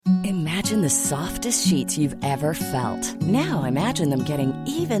Imagine the softest sheets you've ever felt. Now imagine them getting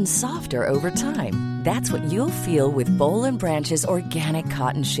even softer over time. That's what you'll feel with Boll & Branch's organic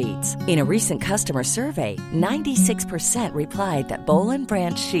cotton sheets. In a recent customer survey, 96% replied that Boll &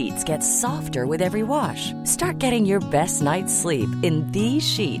 Branch sheets get softer with every wash. Start getting your best night's sleep in these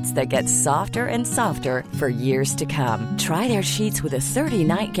sheets that get softer and softer for years to come. Try their sheets with a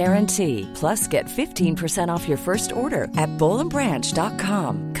 30-night guarantee. Plus, get 15% off your first order at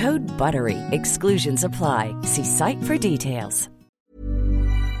bollandbranch.com. Code BUTTERY. Exclusions apply. See site for details.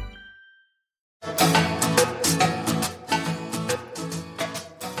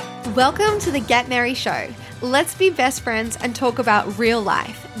 Welcome to the Get Merry Show. Let's be best friends and talk about real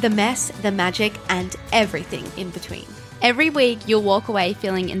life, the mess, the magic, and everything in between. Every week, you'll walk away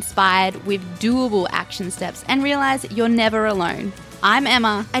feeling inspired with doable action steps and realize you're never alone. I'm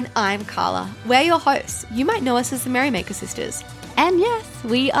Emma. And I'm Carla. We're your hosts. You might know us as the Merrymaker Sisters. And yes,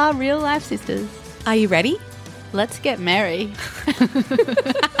 we are real life sisters. Are you ready? Let's get merry.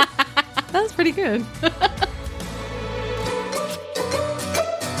 That was pretty good.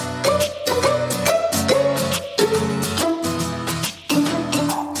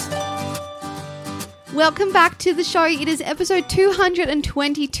 Welcome back to the show. It is episode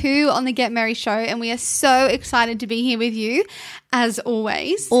 222 on the Get Merry Show, and we are so excited to be here with you, as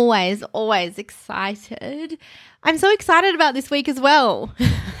always. Always excited. I'm so excited about this week as well.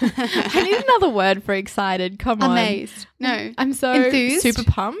 I need another word for excited. Come on. Amazed. No. I'm so enthused. Super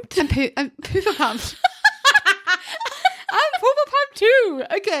pumped. I'm pooper pumped. I'm super pumped too.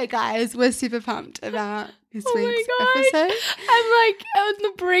 Okay, guys, we're super pumped about this week's episode. I'm like on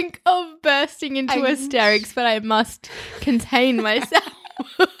the brink of bursting into hysterics, but I must contain myself.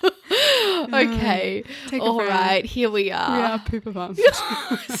 Okay. All right, here we are. We are pooper pumped.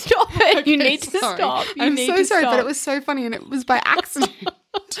 Stop it. Okay, you need to sorry. stop. I'm so sorry, but it was so funny and it was by accident.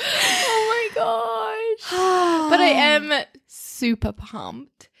 Oh my gosh. But I am super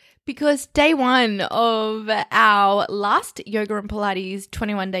pumped because day one of our last Yoga and Pilates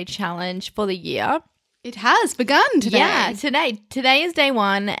 21-day challenge for the year. It has begun today. Yeah, today is day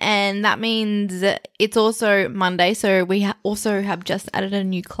one, and that means it's also Monday, so we also have just added a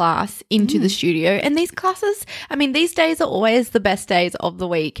new class into the studio. And these classes, I mean, these days are always the best days of the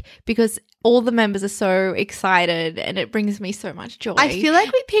week because all the members are so excited and it brings me so much joy. I feel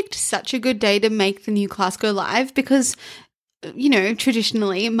like we picked such a good day to make the new class go live because, you know,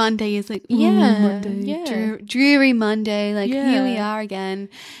 traditionally Monday is like, dreary Monday, like here we are again.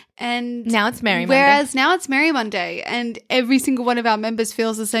 And now it's Merry Monday. Whereas now it's Merry Monday and every single one of our members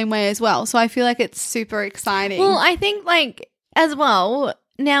feels the same way as well. So I feel like it's super exciting. Well, I think like as well,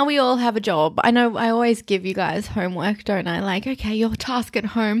 now we all have a job. I know I always give you guys homework, don't I? Like, okay, your task at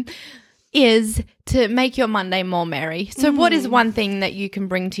home is to make your Monday more merry. So what is one thing that you can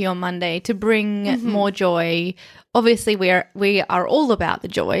bring to your Monday to bring more joy? Obviously, we are all about the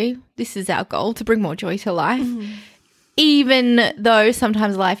joy. This is our goal, to bring more joy to life. Even though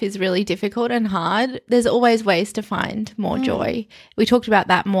sometimes life is really difficult and hard, there's always ways to find more joy. We talked about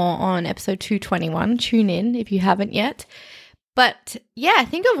that more on episode 221. Tune in if you haven't yet. But yeah,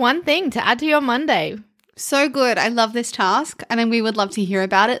 think of one thing to add to your Monday. So good. I love this task and we would love to hear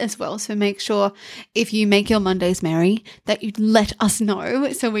about it as well. So make sure if you make your Mondays merry that you let us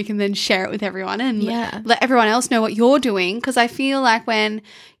know so we can then share it with everyone and let everyone else know what you're doing. Because I feel like when,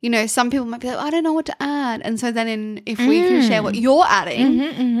 you know, some people might be like, I don't know what to add. And so then if we can share what you're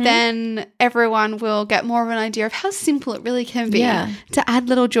adding, then everyone will get more of an idea of how simple it really can be to add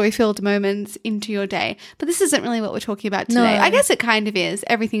little joy-filled moments into your day. But this isn't really what we're talking about today. I guess it kind of is.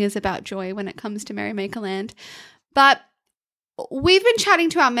 Everything is about joy when it comes to Merrymakerland. But we've been chatting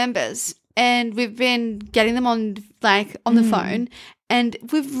to our members and we've been getting them on the phone, and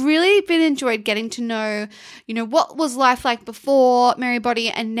we've really been enjoyed getting to know, you know, what was life like before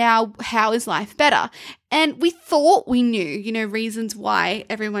Merrybody and now how is life better. And we thought we knew, you know, reasons why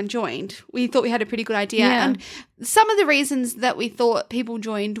everyone joined. We thought we had a pretty good idea. Yeah. And some of the reasons that we thought people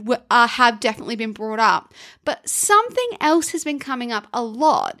joined have definitely been brought up. But something else has been coming up a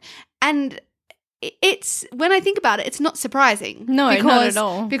lot. And it's, when I think about it, it's not surprising. No, not at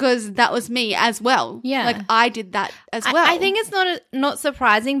all. Because that was me as well. Yeah. Like I did that as well. I think it's not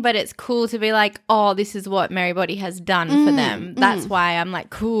surprising, but it's cool to be like, oh, this is what Merrybody has done for them. That's why I'm like,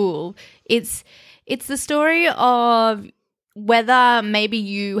 cool. It's the story of whether maybe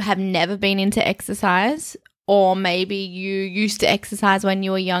you have never been into exercise, or maybe you used to exercise when you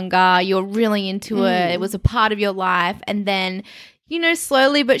were younger, you're really into it, it was a part of your life, and then, you know,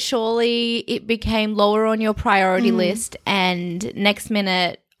 slowly but surely it became lower on your priority list, and next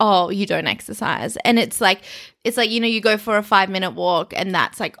minute, oh, you don't exercise. And it's like, you go for a 5-minute walk and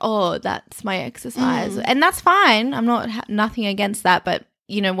that's like, oh, that's my exercise. And that's fine. I'm nothing against that. But,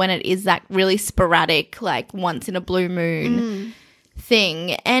 when it is that really sporadic, like once in a blue moon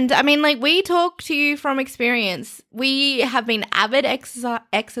thing. And I mean, like, we talk to you from experience. We have been avid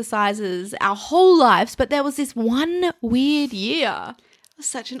exercisers our whole lives, but there was this one weird year.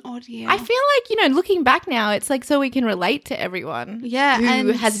 Such an odd year. I feel like, looking back now, it's like so we can relate to everyone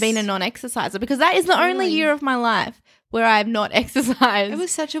who has been a non-exerciser, because that is the only year of my life where I have not exercised. It was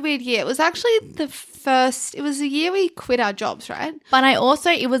such a weird year. It was actually it was the year we quit our jobs, right? But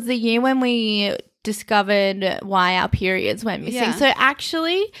it was the year when we discovered why our periods went missing. Yeah. So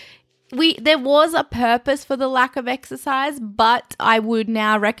actually, there was a purpose for the lack of exercise, but I would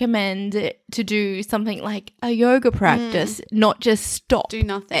now recommend to do something like a yoga practice, not just do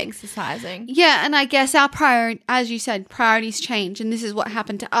nothing exercising. Yeah, and I guess our as you said, priorities change, and this is what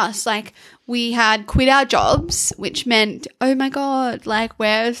happened to us. Like, we had quit our jobs, which meant, oh my God, like,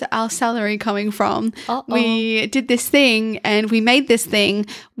 where's our salary coming from? We did this thing and we made this thing,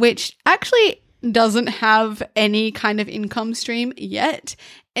 which actually doesn't have any kind of income stream yet.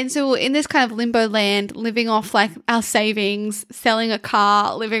 And so we're in this kind of limbo land, living off like our savings, selling a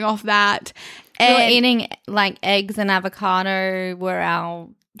car, living off that. And we were eating like eggs and avocado were our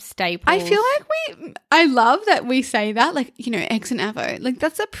staples. I feel like I love that we say that, like, eggs and avo. Like,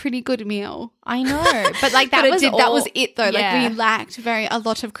 that's a pretty good meal. I know. But like that was it though. Yeah. Like, we lacked a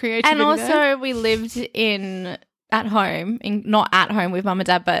lot of creativity. And also we lived not at home with mum and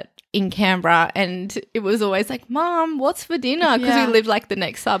dad, but in Canberra, and it was always like, Mum, what's for dinner? Because we lived like the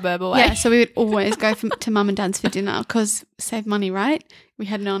next suburb away. Yeah, so we would always go to Mum and Dad's for dinner because save money, right? We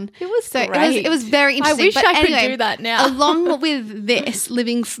had none. It was so great. It was very interesting. I wish I could do that now. Along with this,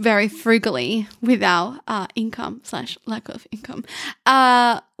 living very frugally with our income / lack of income,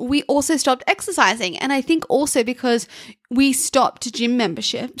 we also stopped exercising. And I think also because we stopped gym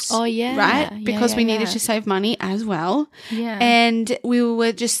memberships. Oh, yeah. Right? Because we needed to save money as well. Yeah. And we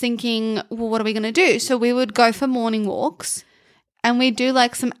were just thinking, well, what are we going to do? So we would go for morning walks. And we do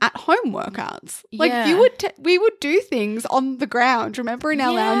like some at-home workouts. Like we would do things on the ground, remember, in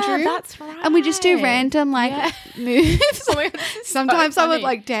our lounge room? That's right. And we just do random moves. Sometimes I would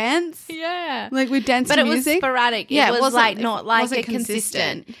like dance. Yeah. Like we'd dance to music. But it was sporadic. Yeah, it was like not like a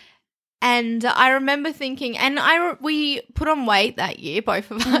consistent. And I remember thinking, and we put on weight that year,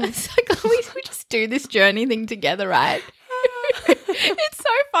 both of us. Like, we just do this journey thing together, right? It's so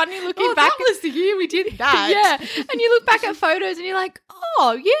funny looking back. That was the year we did that. Yeah. And you look back at photos and you're like,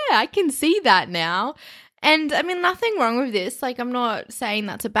 oh, yeah, I can see that now. And I mean, nothing wrong with this. Like, I'm not saying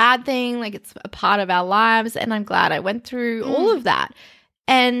that's a bad thing. Like, it's a part of our lives. And I'm glad I went through all of that.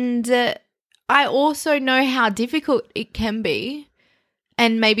 And I also know how difficult it can be.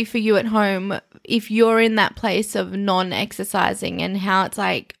 And maybe for you at home, if you're in that place of non-exercising, and how it's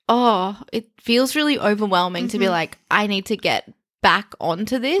like, oh, it feels really overwhelming to be like, I need to get back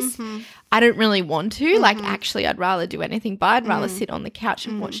onto this. I don't really want to. Like, actually, I'd rather do anything but. I'd rather sit on the couch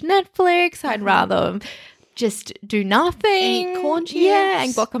and watch Netflix. I'd rather just do nothing. Eat corn chips. Yeah,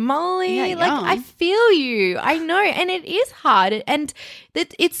 and guacamole. Yeah, like, yum. I feel you. I know. And it is hard. And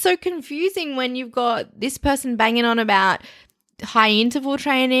it's so confusing when you've got this person banging on about high interval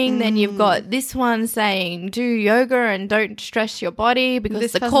training, then you've got this one saying do yoga and don't stress your body because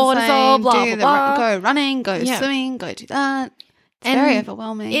this the cortisol, blah, blah, blah. Go running, go swimming, go do that. It's very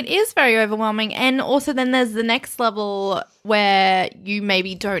overwhelming. It is very overwhelming. And also then there's the next level where you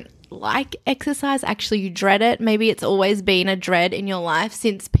maybe don't like exercise. Actually, you dread it. Maybe it's always been a dread in your life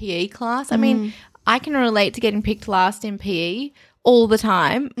since PE class. I mean, I can relate to getting picked last in PE all the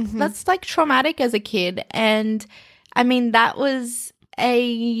time. That's like traumatic as a kid. And I mean, that was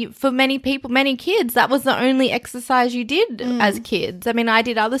for many people, many kids, that was the only exercise you did as kids. I mean, I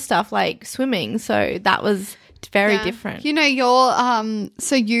did other stuff like swimming, so that was very different. You know,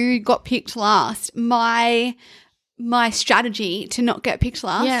 so you got picked last. My strategy to not get picked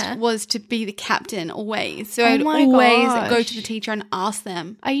last was to be the captain always. So I'd always go to the teacher and ask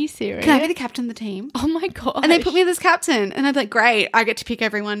them, are you serious? Can I be the captain of the team? Oh my gosh. And they put me as captain. And I'd be like, great, I get to pick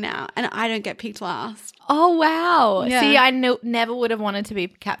everyone now. And I don't get picked last. Oh, wow. Yeah. See, I never would have wanted to be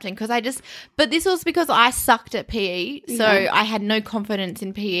captain because but this was because I sucked at PE. So I had no confidence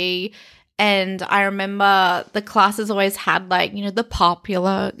in PE. And I remember the classes always had like, you know, the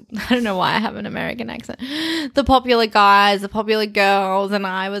popular, I don't know why I have an American accent, the popular guys, the popular girls. And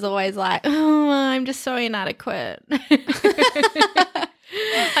I was always like, oh, I'm just so inadequate.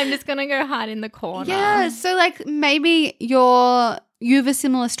 I'm just going to go hide in the corner. Yeah. So like maybe you have a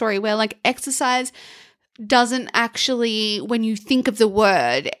similar story where like exercise doesn't actually, when you think of the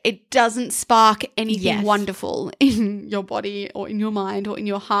word, it doesn't spark anything wonderful in your body or in your mind or in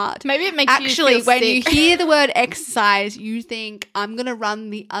your heart. Maybe it makes actually, you feel when sick. you hear the word exercise, you think, I'm going to run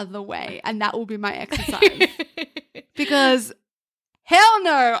the other way and that will be my exercise. Because hell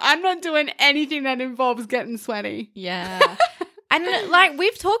no, I'm not doing anything that involves getting sweaty. Yeah. And like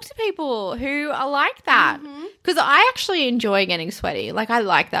we've talked to people who are like that because I actually enjoy getting sweaty. Like I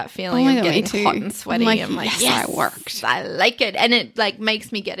like that feeling of getting hot and sweaty. I'm like, yes, I worked. I like it. And it like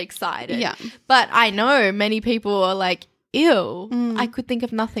makes me get excited. Yeah. But I know many people are like, ew, I could think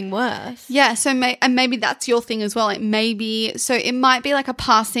of nothing worse. Yeah, so and maybe that's your thing as well. It might be like a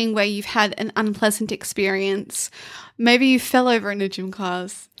passing where you've had an unpleasant experience. Maybe you fell over in a gym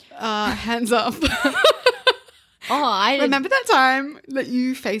class. Hands up. Oh, I remember that time that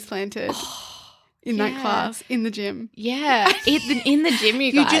you face planted in that class in the gym. Yeah, in the gym,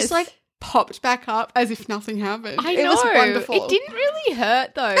 you guys. You just like popped back up as if nothing happened. I know. It was wonderful. It didn't really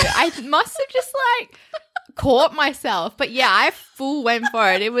hurt though. I must have just like caught myself. But yeah, I full went for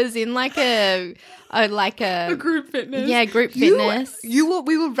it. It was in like a group fitness. Yeah, group fitness.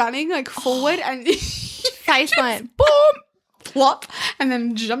 We were running like forward and face went boom, plop, and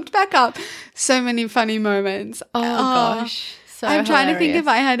then jumped back up. So many funny moments. Oh gosh. So I'm trying to think hilarious. if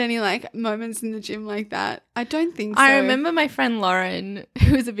I had any like moments in the gym like that. I don't think so. I remember my friend Lauren,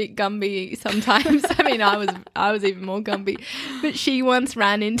 who was a bit Gumby sometimes. I mean, I was even more Gumby, but she once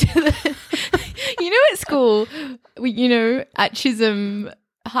ran into the, at school, at Chisholm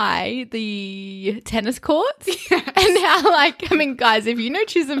High, the tennis courts, and how guys, if you know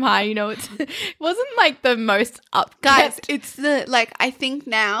Chisholm High, it wasn't like the most up. Guys, it's I think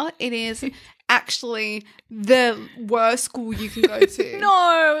now it is actually the worst school you can go to.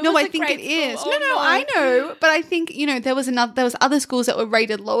 No, I think it is. Oh, no, I know, but I think there was other schools that were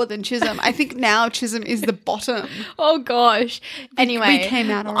rated lower than Chisholm. I think now Chisholm is the bottom. Oh gosh. Anyway, we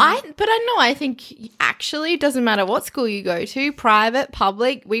came out all right. I think actually it doesn't matter what school you go to, private,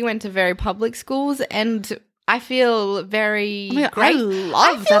 public. We went to very public schools, and I feel very grateful. I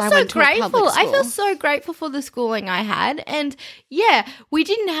love that I went to a public school. I feel so grateful for the schooling I had. And yeah, we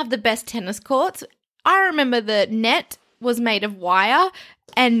didn't have the best tennis courts. I remember the net was made of wire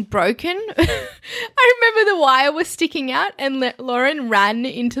and broken. I remember the wire was sticking out, and Lauren ran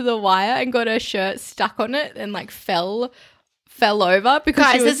into the wire and got her shirt stuck on it and fell over because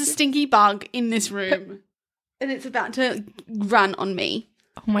guys, there's a stinky bug in this room and it's about to run on me.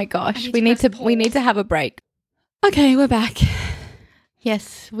 Oh my gosh, we need to have a break. Okay, we're back.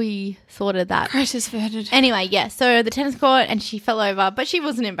 Yes, we sorted that. Gracious verted. Anyway, yeah, so the tennis court, and she fell over, but she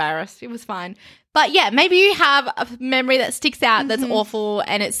wasn't embarrassed. It was fine. But yeah, maybe you have a memory that sticks out that's awful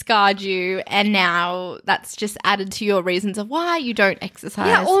and it scarred you, and now that's just added to your reasons of why you don't exercise.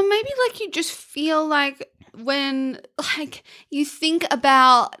 Yeah, or maybe you just feel like when you think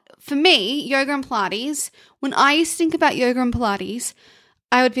about, for me, yoga and Pilates, when I used to think about yoga and Pilates,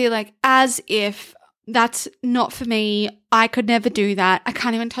 I would be like, as if that's not for me. I could never do that. I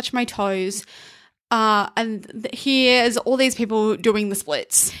can't even touch my toes. And here's all these people doing the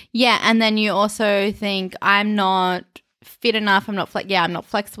splits. Yeah, and then you also think, I'm not fit enough. I'm not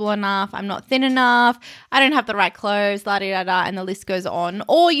flexible enough. I'm not thin enough. I don't have the right clothes, la-di-da-da, and the list goes on.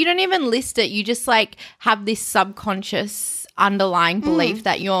 Or you don't even list it. You just have this subconscious underlying belief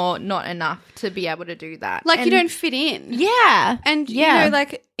that you're not enough to be able to do that. You don't fit in. Yeah. And,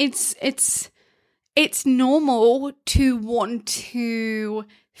 it's normal to want to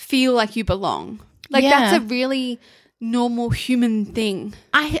feel like you belong. That's a really normal human thing.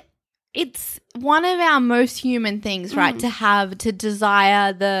 It's one of our most human things, right? To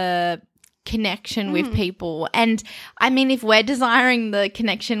desire the connection with people. And I mean, if we're desiring the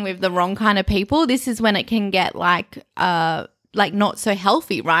connection with the wrong kind of people, this is when it can get not so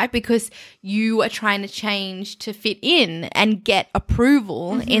healthy, right? Because you are trying to change to fit in and get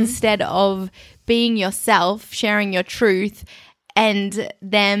approval instead of being yourself, sharing your truth, and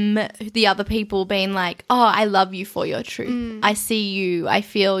the other people being like, oh, I love you for your truth. I see you. I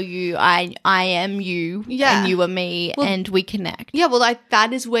feel you. I am you. Yeah. And you are me, and we connect. Yeah, well,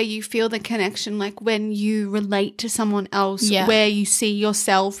 that is where you feel the connection, when you relate to someone else, where you see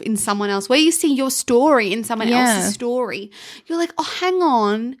yourself in someone else, where you see your story in someone else's story. You're like, oh, hang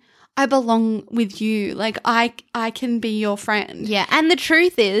on. I belong with you. I can be your friend. Yeah, and the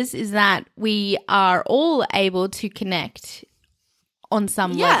truth is that we are all able to connect on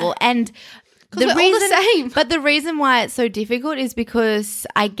some level. And Because we're all the same. But the reason why it's so difficult is because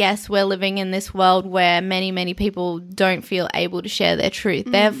I guess we're living in this world where many, many people don't feel able to share their truth.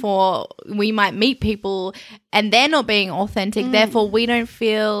 Therefore, we might meet people and they're not being authentic. Therefore, we don't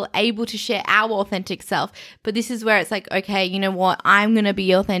feel able to share our authentic self. But this is where it's like, okay, you know what? I'm going to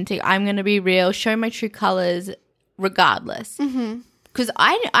be authentic. I'm going to be real, show my true colors regardless. Because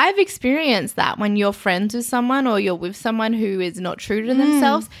I've experienced that when you're friends with someone or you're with someone who is not true to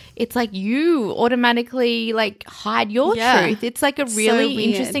themselves, it's like you automatically like hide your truth. It's like a really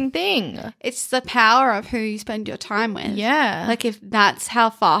interesting thing. It's the power of who you spend your time with. Yeah. Like if that's how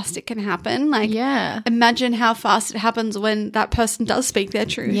fast it can happen, like imagine how fast it happens when that person does speak their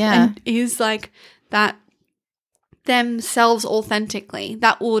truth and is like that themselves authentically.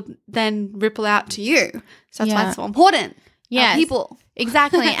 That would then ripple out to you. So that's why it's so important. Yeah, people.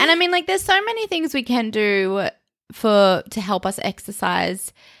 Exactly. And I mean, like, there's so many things we can do to help us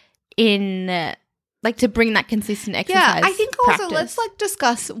exercise in like to bring that consistent exercise. Yeah, I think also let's like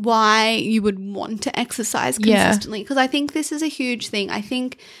discuss why you would want to exercise consistently, because I think this is a huge thing. I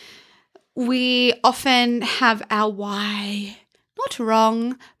think we often have our why not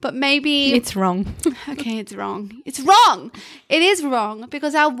wrong, but maybe it's wrong. Okay, it's wrong. It's wrong. It is wrong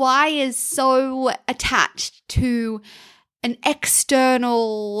because our why is so attached to an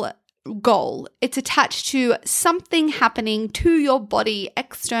external goal. It's attached to something happening to your body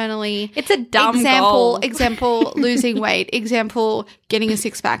externally. It's a dumb goal. Example, losing weight. Example, getting a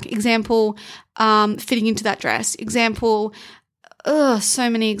six-pack. Example, fitting into that dress. Example, so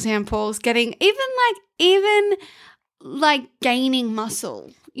many examples. Getting even gaining muscle.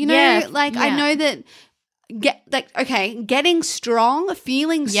 You know, I know that getting strong,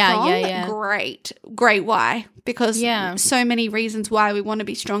 feeling strong, great why? Because so many reasons why we want to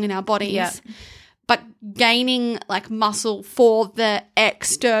be strong in our bodies. Yeah. But gaining like muscle for the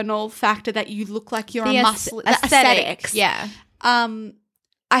external factor that you look like you're a muscle, aesthetics. Yeah.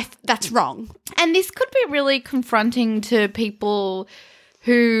 That's wrong. And this could be really confronting to people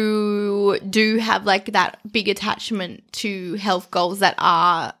who do have like that big attachment to health goals that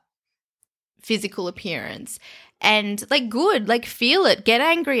are physical appearance. And like feel it, get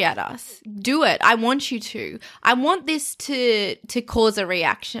angry at us, do it. I want you to. I want this to cause a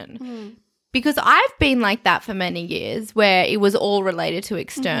reaction. Because I've been like that for many years where it was all related to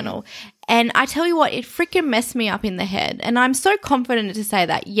external. And I tell you what, it freaking messed me up in the head. And I'm so confident to say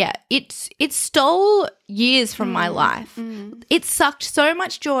that, it stole years from my life. It sucked so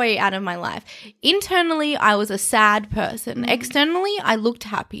much joy out of my life. Internally, I was a sad person. Externally, I looked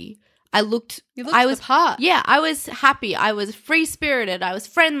happy. I was the part. Yeah, I was happy. I was free-spirited. I was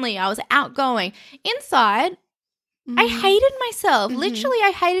friendly. I was outgoing. Inside, I hated myself. Literally,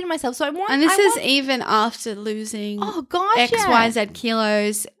 I hated myself. So And this is even after losing XYZ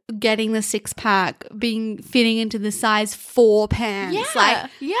kilos, getting the six-pack, fitting into the size 4 pants.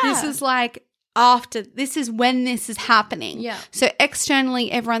 This is like after. This is when this is happening. Yeah. So externally,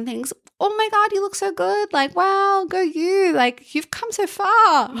 everyone thinks, oh my God, you look so good. Like, wow, go you. Like, you've come so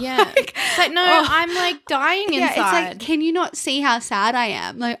far. Yeah. It's like, no, I'm like dying inside. It's like, can you not see how sad I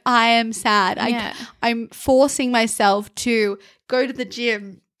am? Like, I am sad. I'm forcing myself to go to the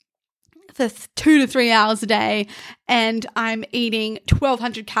gym for 2 to 3 hours a day and I'm eating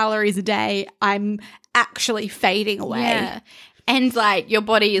 1,200 calories a day. I'm actually fading away. Yeah. And like your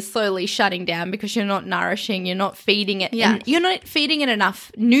body is slowly shutting down because you're not nourishing, you're not feeding it. Yeah. You're not feeding it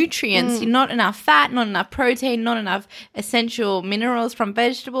enough nutrients, you're not enough fat, not enough protein, not enough essential minerals from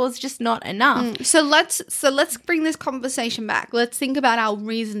vegetables, just not enough. So let's bring this conversation back. Let's think about our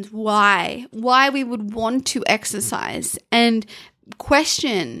reasons why we would want to exercise and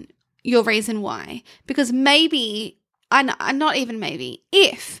question your reason why. Because maybe, and not even maybe,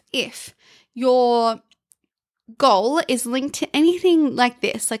 if your goal is linked to anything like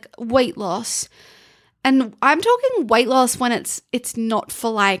this, like weight loss, and I'm talking weight loss when it's not for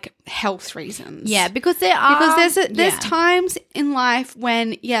like health reasons. Yeah, because there's times in life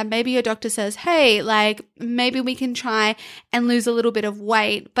when maybe your doctor says, hey, like maybe we can try and lose a little bit of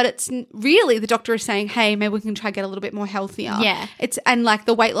weight, but it's really the doctor is saying, hey, maybe we can try get a little bit more healthier. Yeah, and like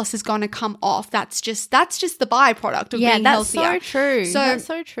the weight loss is going to come off. That's just the byproduct of being healthier. So true. So that's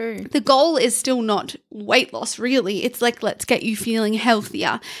so true. The goal is still not weight loss. Really, it's like let's get you feeling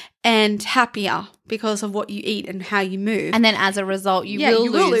healthier and happier because of what you eat and how you move. And then as a result, you will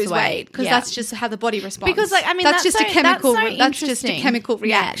lose weight. Because that's just how the body responds. Because like, I mean, that's just a chemical reaction.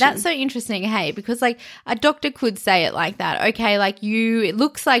 Yeah, that's so interesting. Hey, because like a doctor could say it like that. Okay, like it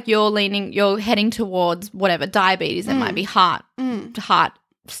looks like you're heading towards whatever, diabetes. It might be heart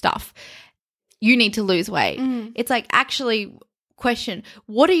stuff. You need to lose weight. It's like actually question,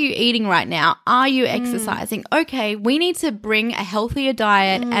 what are you eating right now? Are you exercising? Okay, we need to bring a healthier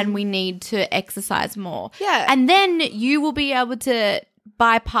diet and we need to exercise more. Yeah. And then you will be able to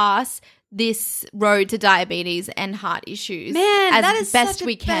bypass this road to diabetes and heart issues. Man, as that is best such a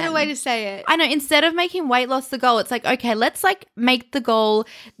we can. better way to say it. I know, instead of making weight loss the goal, it's like, okay, let's like make the goal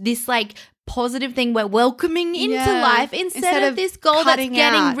this like positive thing we're welcoming into life instead of this goal that's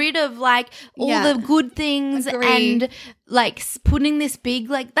getting rid of like all the good things and like putting this big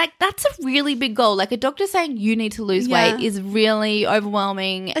like that's a really big goal. Like a doctor saying you need to lose weight is really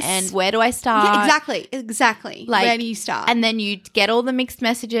overwhelming. And where do I start? Yeah, exactly. Like, where do you start? And then you get all the mixed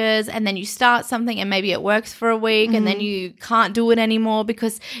messages and then you start something and maybe it works for a week and then you can't do it anymore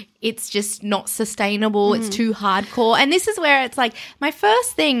because it's just not sustainable. It's too hardcore. And this is where it's like my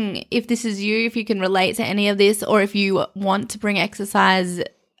first thing, if this is you, if you can relate to any of this or if you want to bring exercise,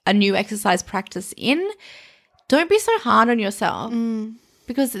 a new exercise practice in, don't be so hard on yourself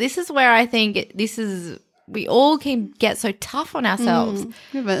because this is where I think we all can get so tough on ourselves.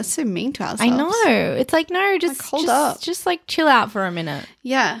 Yeah, but that's so mean to ourselves. I know. It's like, no, just like chill out for a minute.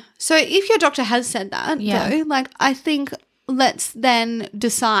 Yeah. So if your doctor has said that, though, like I think let's then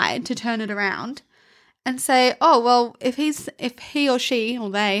decide to turn it around and say, oh, well, if he or she or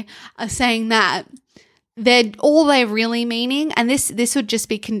they are saying that, they're really meaning, and this would just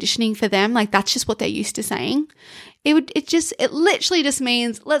be conditioning for them. Like that's just what they're used to saying. It literally just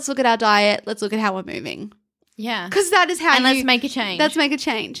means let's look at our diet, let's look at how we're moving. Yeah, because that is how. Let's make a change. Let's make a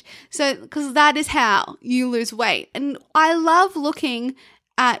change. So because that is how you lose weight, and I love looking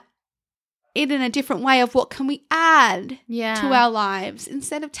at it in a different way of what can we add to our lives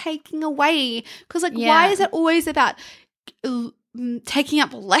instead of taking away. Because why is it always about taking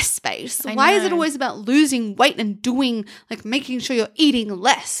up less space? Why is it always about losing weight and doing like making sure you're eating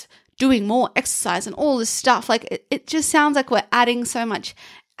less, doing more exercise and all this stuff? Like it just sounds like we're adding so much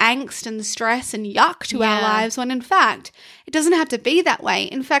angst and stress and yuck to our lives when in fact it doesn't have to be that way.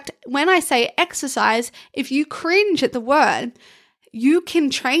 In fact, when I say exercise, if you cringe at the word, you can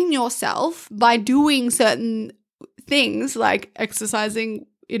train yourself by doing certain things like exercising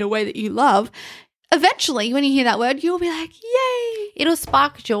in a way that you love. Eventually, when you hear that word, you'll be like, yay. It'll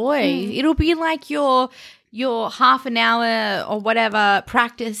spark joy. It'll be like your half an hour or whatever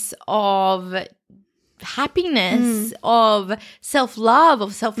practice of happiness, of self-love,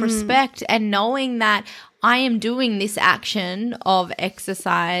 of self-respect, and knowing that I am doing this action of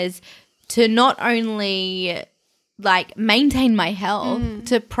exercise to not only like maintain my health,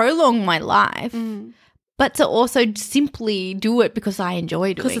 to prolong my life, but to also simply do it because I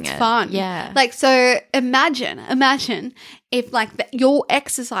enjoy doing it. Because it's fun. Yeah. Like, so imagine if like your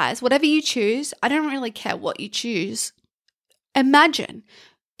exercise, whatever you choose, I don't really care what you choose. Imagine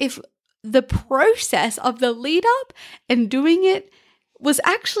if the process of the lead up and doing it was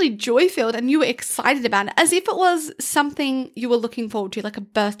actually joy-filled and you were excited about it, as if it was something you were looking forward to, like a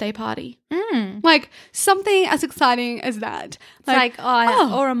birthday party. Like something as exciting as that. Like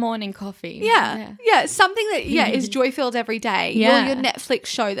or a morning coffee. Yeah. Something that, is joy-filled every day. Yeah. Your Netflix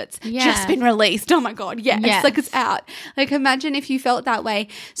show that's just been released. Oh my God, yes. Like it's out. Like imagine if you felt that way.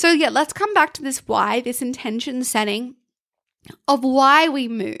 So let's come back to this why, this intention setting of why we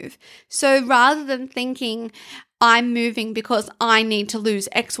move. So rather than thinking I'm moving because I need to lose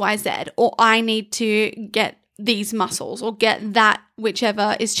XYZ or I need to get these muscles or get that,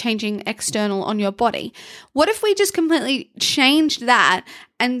 whichever is changing external on your body. What if we just completely changed that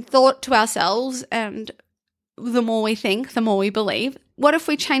and thought to ourselves, and the more we think, the more we believe. What if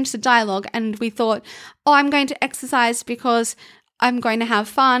we changed the dialogue and we thought, oh, I'm going to exercise because I'm going to have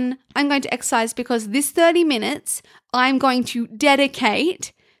fun. I'm going to exercise because this 30 minutes I'm going to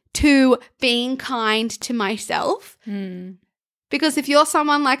dedicate to being kind to myself. Because if you're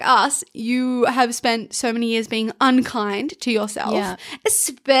someone like us, you have spent so many years being unkind to yourself,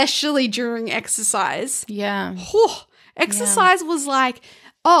 especially during exercise. Yeah. Exercise was like,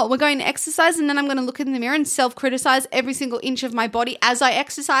 oh, we're going to exercise and then I'm going to look in the mirror and self-criticize every single inch of my body as I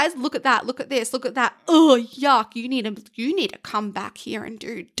exercise. Look at that. Look at this. Look at that. Oh, yuck. You need to come back here and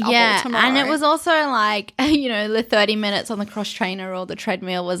do double tomorrow. And it was also like, the 30 minutes on the cross trainer or the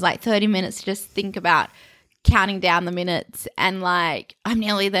treadmill was like 30 minutes to just think about counting down the minutes and like, I'm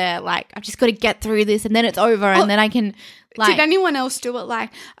nearly there. Like, I've just got to get through this and then it's over and then I can like. Did anyone else do it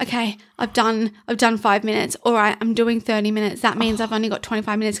like, okay, I've done 5 minutes. All right, I'm doing 30 minutes. That means I've only got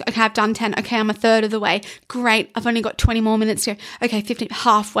 25 minutes. Okay, I've done 10. Okay, I'm a third of the way. Great. I've only got 20 more minutes to go. Okay, 15,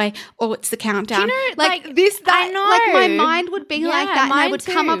 halfway. Oh, it's the countdown. Do you know, like this, that. I know. Like my mind would be like that and I would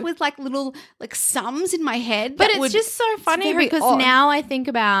come up too. with like little like sums in my head. But it's just so funny because now I think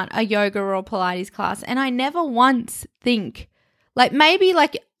about a yoga or Pilates class and I never once think Like maybe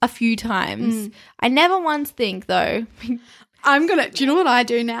like a few times. I never once think though. do you know what I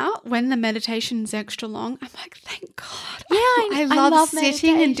do now? When the meditation's extra long, I'm like, thank God. Yeah, I love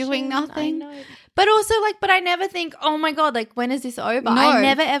sitting and doing nothing. I know. But also but I never think, oh my God, like when is this over? No. I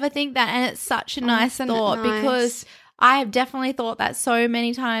never ever think that. And it's such a nice thought because I have definitely thought that so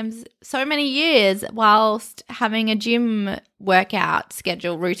many times, so many years whilst having a gym workout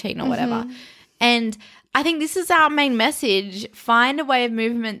schedule, routine or whatever. And I think this is our main message. Find a way of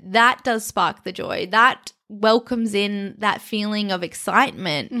movement that does spark the joy, that welcomes in that feeling of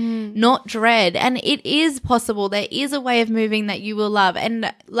excitement, not dread. And it is possible. There is a way of moving that you will love.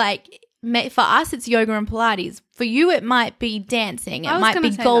 And like for us, it's yoga and Pilates. For you, it might be dancing. It might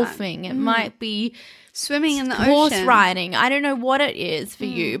be golfing. It might be swimming in the ocean. Horse riding. I don't know what it is for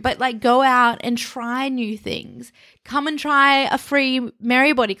you, but like go out and try new things. Come and try a free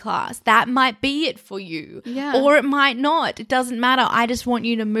Merrybody class. That might be it for you. Yeah. Or it might not. It doesn't matter. I just want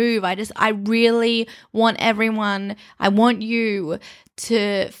you to move. I really want everyone. I want you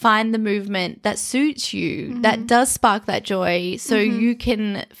to find the movement that suits you, that does spark that joy so you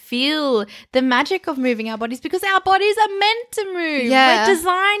can feel the magic of moving our bodies because our bodies are meant to move. Yeah. We're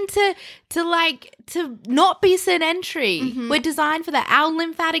designed to not be sedentary. We're designed for that. Our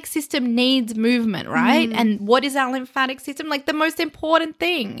lymphatic system needs movement, right? And what is our lymphatic system? Like the most important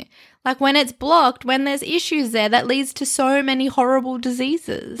thing. Like when it's blocked, when there's issues there, that leads to so many horrible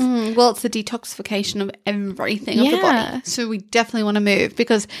diseases. Well, it's the detoxification of everything of the body. So we definitely want to move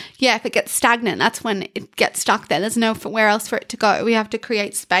because, if it gets stagnant, that's when it gets stuck there. There's nowhere else for it to go. We have to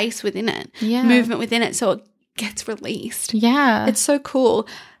create space within it, movement within it so it gets released. Yeah. It's so cool.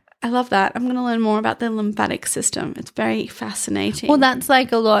 I love that. I'm going to learn more about the lymphatic system. It's very fascinating. Well, that's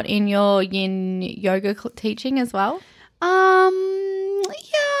like a lot in your yin yoga teaching as well.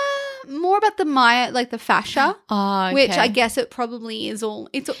 Yeah, more about the Maya, like the fascia, which I guess it probably is all.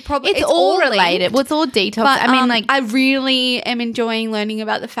 It's all related. Well, it's all detox. But, I mean, I really am enjoying learning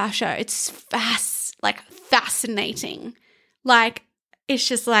about the fascia. It's fascinating. Like it's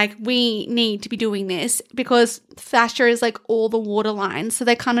just like we need to be doing this because fascia is like all the water lines. So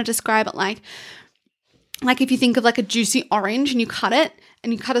they kind of describe it like if you think of like a juicy orange and you cut it.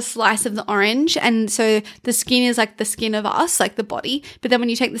 And you cut a slice of the orange, and so the skin is like the skin of us, like the body. But then when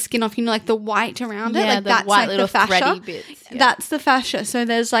you take the skin off, you know, like the white around it, like the that's white like little the fascia. thready bits. Yeah. That's the fascia. So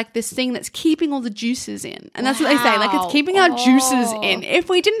there's like this thing that's keeping all the juices in, and that's what they say. Like it's keeping our juices in. If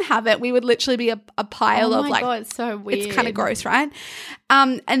we didn't have it, we would literally be a pile of like. Oh my God, it's so weird. It's kind of gross, right?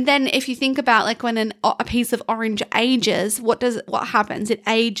 And then if you think about like when a piece of orange ages, what happens? It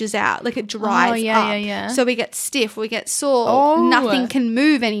ages out, like it dries up. Yeah. So we get stiff, we get sore. Nothing can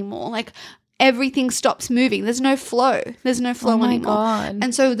move anymore. Like everything stops moving. There's no flow. There's no flow anymore. God.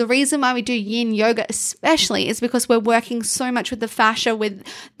 And so the reason why we do yin yoga especially is because we're working so much with the fascia with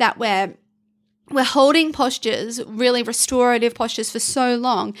that we're holding postures, really restorative postures for so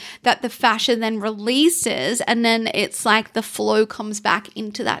long that the fascia then releases and then it's like the flow comes back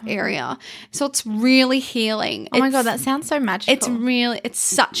into that area. So it's really healing. Oh my God, that sounds so magical. It's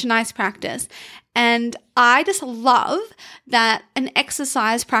such a nice practice. And I just love that an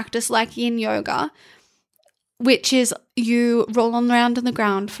exercise practice like yin yoga, which is you roll on around on the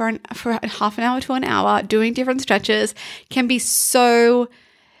ground for half an hour to an hour doing different stretches, can be so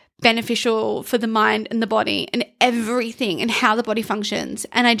beneficial for the mind and the body and everything and how the body functions.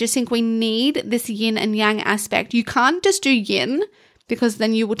 And I just think we need this yin and yang aspect. You can't just do yin because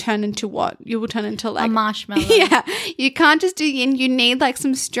then you will turn into what? You will turn into like a marshmallow. Yeah. You can't just do yin. You need like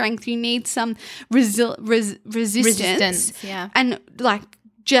some strength. You need some resistance. Yeah. And like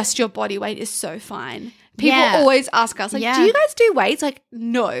just your body weight is so fine. People always ask us, like, do you guys do weights? Like,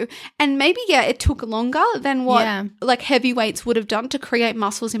 no. And maybe, it took longer than what like heavy weights would have done to create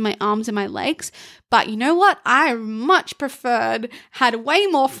muscles in my arms and my legs. But you know what? I much had way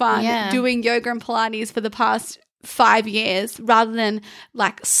more fun doing yoga and Pilates for the past 5 years rather than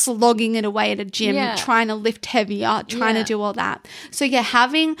like slogging it away at a gym, trying to lift heavier, trying to do all that. So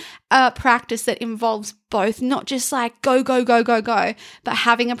having a practice that involves both, not just like go, but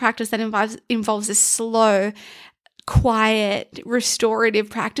having a practice that involves a slow, quiet,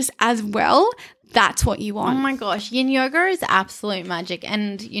 restorative practice as well. That's what you want. Oh my gosh. Yin yoga is absolute magic.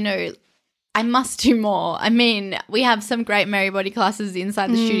 And, you know, I must do more. I mean, we have some great Merrybody classes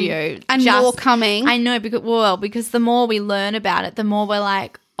inside the studio. And more coming. I know, because the more we learn about it, the more we're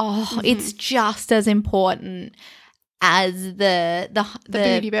like, it's just as important as the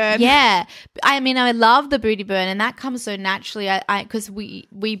booty burn. Yeah. I mean, I love the booty burn and that comes so naturally because we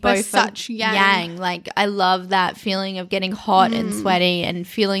both are such yang. Like I love that feeling of getting hot and sweaty and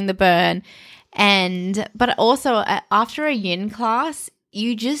feeling the burn. But also after a yin class,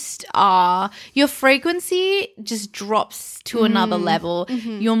 you just your frequency just drops to another level.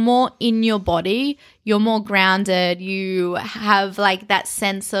 You're more in your body. You're more grounded. You have like that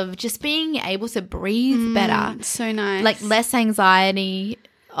sense of just being able to breathe better. It's so nice. Like less anxiety.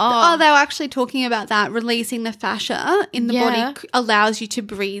 Oh, they were actually talking about that. Releasing the fascia in the body allows you to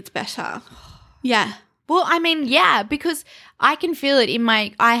breathe better. Yeah. Well, I mean, yeah, because I can feel it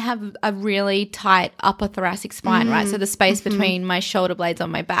I have a really tight upper thoracic spine, right? So the space between my shoulder blades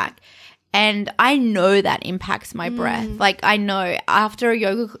on my back. And I know that impacts my breath. Like I know after a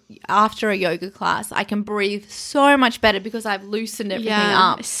yoga class, I can breathe so much better because I've loosened everything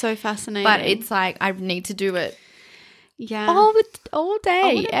up. It's so fascinating. But it's like I need to do it. Yeah. All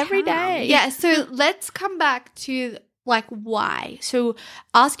day, every day. Yeah, so let's come back to like why. So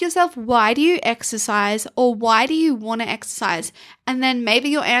ask yourself, why do you exercise, or why do you want to exercise? And then maybe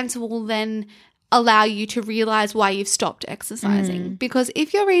your answer will then allow you to realize why you've stopped exercising. Because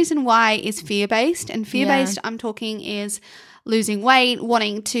if your reason why is fear-based, and fear-based I'm talking is losing weight,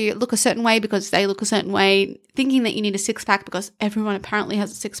 wanting to look a certain way because they look a certain way, thinking that you need a six-pack because everyone apparently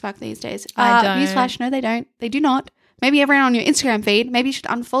has a six-pack these days. I don't. Newsflash, no they don't. They do not. Maybe everyone on your Instagram feed, maybe you should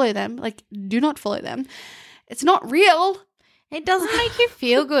unfollow them. Like, do not follow them. It's not real. It doesn't make you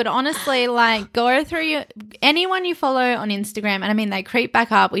feel good, honestly. Like, go through anyone you follow on Instagram, and I mean, they creep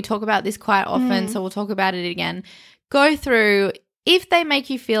back up. We talk about this quite often, so we'll talk about it again. Go through. If they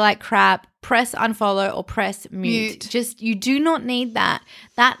make you feel like crap, press unfollow or press mute. Just, you do not need that.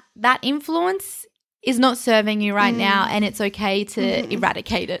 That influence is not serving you right now, and it's okay to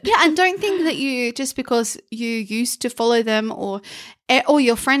eradicate it. Yeah, and don't think that you, just because you used to follow them or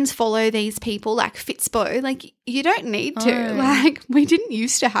your friends follow these people like Fitspo, like you don't need to. Like, we didn't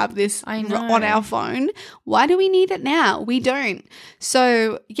used to have this on our phone. Why do we need it now? We don't.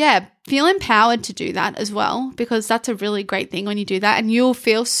 So yeah, feel empowered to do that as well, because that's a really great thing when you do that, and you'll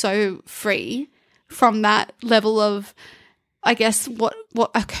feel so free from that level of, I guess what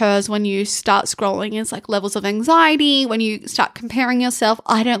occurs when you start scrolling is like levels of anxiety, when you start comparing yourself.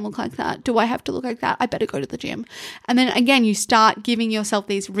 I don't look like that. Do I have to look like that? I better go to the gym. And then again, you start giving yourself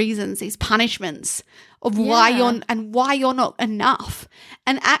these reasons, these punishments of why you're not enough.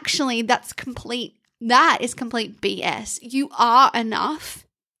 And actually that is complete BS. You are enough,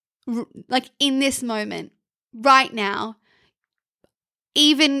 like in this moment, right now.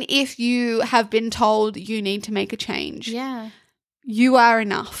 Even if you have been told you need to make a change. Yeah. You are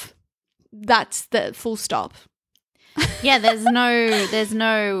enough. That's the full stop. Yeah, there's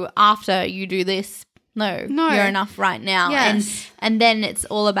no after you do this. No. You're enough right now. Yes. And then it's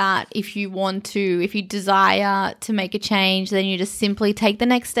all about if you desire to make a change, then you just simply take the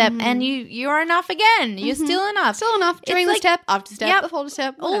next step and you are enough again. You're still enough. Still enough. During the step, after step, before the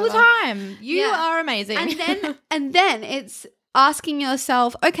step. All the time. You are amazing. And then it's asking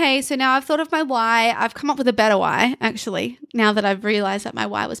yourself, okay, so now I've thought of my why. I've come up with a better why, actually, now that I've realized that my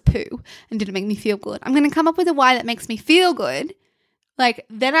why was poo and didn't make me feel good. I'm going to come up with a why that makes me feel good. Like,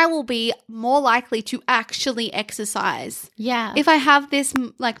 then I will be more likely to actually exercise. Yeah. If I have this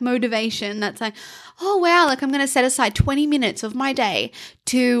like motivation that's like, oh, wow, like I'm going to set aside 20 minutes of my day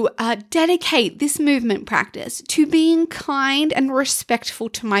to dedicate this movement practice to being kind and respectful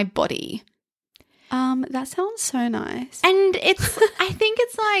to my body. That sounds so nice. And I think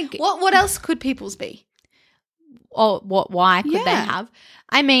it's like, what else could people's be? Or what why could they have?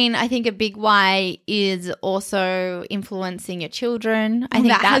 I mean, I think a big why is also influencing your children. I think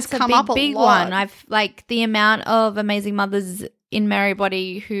that has come up a big lot. one. I've like the amount of amazing mothers in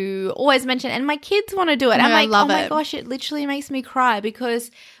Merrybody who always mention, and my kids want to do it. I'm like, oh my gosh, it literally makes me cry,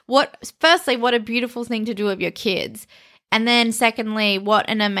 because firstly, what a beautiful thing to do with your kids. And then secondly, what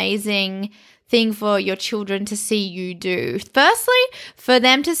an amazing thing for your children to see you do. Firstly, for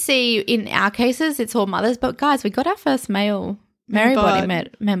them to see, in our cases, it's all mothers, but guys, we got our first male Merrybody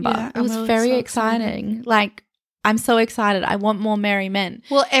member. Yeah, it was very exciting. Like, I'm so excited. I want more merry men.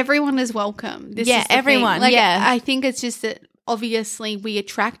 Well, everyone is welcome. This is the everyone. thing. Like, yeah. I think it's just that obviously we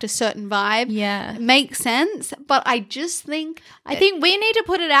attract a certain vibe. Yeah. It makes sense. But I just think I think we need to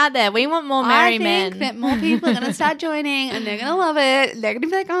put it out there. We want more merry men. I think that more people are going to start joining, and they're going to love it. They're going to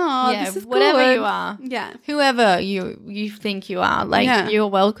be like, oh, this is whatever good. you are. Yeah. Whoever you think you are, like, you're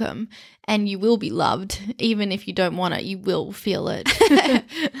welcome. And you will be loved, even if you don't want it. You will feel it.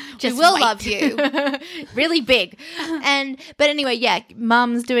 We will love you, really big. But anyway, yeah,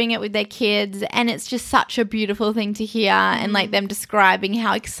 mums doing it with their kids, and it's just such a beautiful thing to hear, and like them describing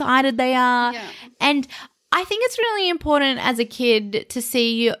how excited they are. Yeah. And I think it's really important as a kid to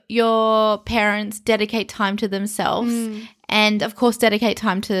see your parents dedicate time to themselves and of course dedicate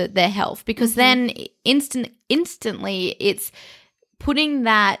time to their health, because then instantly it's putting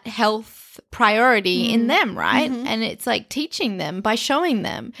that health priority in them, right? And it's like teaching them by showing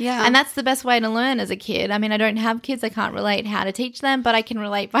them. Yeah. And that's the best way to learn as a kid. I mean, I don't have kids. I can't relate how to teach them, but I can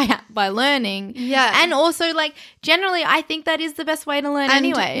relate by learning. Yeah. And also, like, generally, I think that is the best way to learn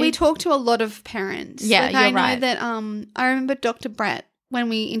anyway. We talk to a lot of parents. Yeah, like, you're I know right. that I remember Dr. Brett, when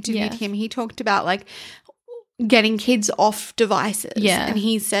we interviewed him, he talked about like getting kids off devices. Yeah. And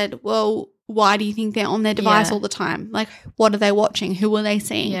he said, well, why do you think they're on their device all the time? Like, what are they watching? Who are they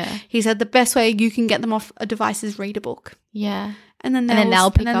seeing? Yeah. He said the best way you can get them off a device is read a book. Yeah. And then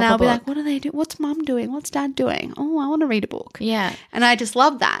they'll pick up a book. Be like, what are they doing? What's mum doing? What's dad doing? Oh, I want to read a book. Yeah. And I just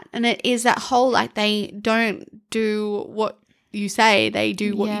love that. And it is that whole, like, they don't do what you say, they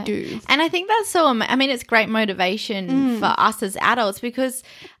do what you do. And I think that's so, I mean, it's great motivation for us as adults, because,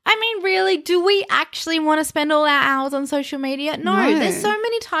 I mean, really, do we actually want to spend all our hours on social media? No. There's so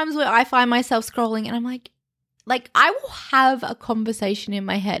many times where I find myself scrolling and I'm like, I will have a conversation in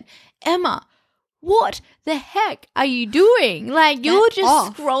my head. Emma, what the heck are you doing? Like, you're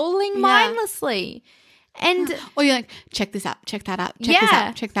just scrolling mindlessly. And or you're like, check this app, check that app, check this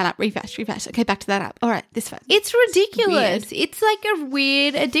app, check that app, refresh. Okay, back to that app. All right, this phone. It's ridiculous. It's like a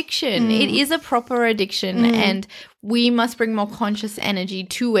weird addiction. It is a proper addiction, and we must bring more conscious energy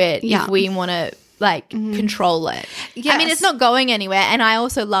to it if we want to control it. Yes. I mean, it's not going anywhere, and I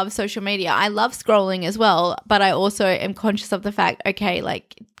also love social media. I love scrolling as well, but I also am conscious of the fact, okay,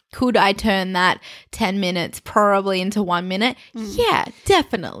 like, could I turn that 10 minutes probably into 1 minute? Yeah,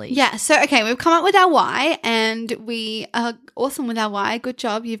 definitely. Yeah. So, okay, we've come up with our why, and we are awesome with our why. Good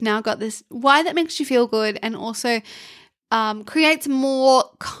job. You've now got this why that makes you feel good and also creates more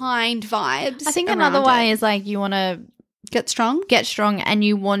kind vibes. I think another way is like you want to get strong and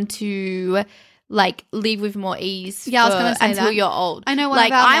you want to like live with more ease. Yeah, I was going to say until that. you're old. I know one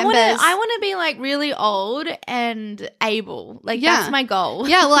of our members. I want to be like really old and able. Like that's my goal.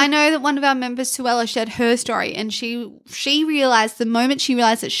 Yeah, well, I know that one of our members, Suella, shared her story, and she realized the moment she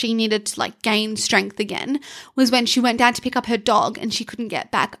realized that she needed to like gain strength again was when she went down to pick up her dog and she couldn't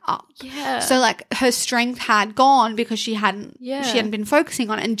get back up. Yeah. So like her strength had gone because she hadn't been focusing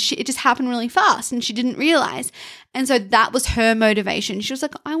on it, and it just happened really fast and she didn't realize. And so that was her motivation. She was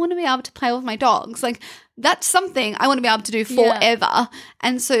like, I want to be able to play with my dogs. Like, that's something I want to be able to do forever. Yeah.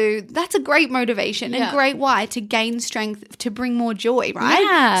 And so that's a great motivation and great why to gain strength, to bring more joy, right?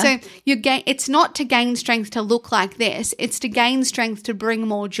 Yeah. So it's not to gain strength to look like this. It's to gain strength to bring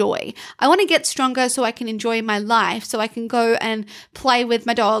more joy. I want to get stronger so I can enjoy my life, so I can go and play with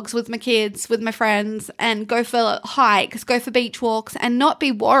my dogs, with my kids, with my friends, and go for hikes, go for beach walks, and not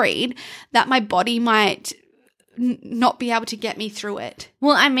be worried that my body might not be able to get me through it.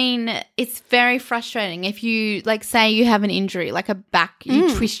 Well, I mean, it's very frustrating if you, like, say you have an injury, like a back,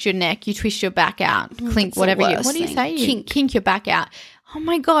 you twist your neck, you twist your back out, clink, whatever you, what do you say? Kink your back out. Oh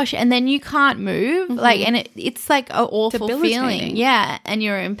my gosh. And then you can't move. Like, and it's like an awful feeling. Yeah. And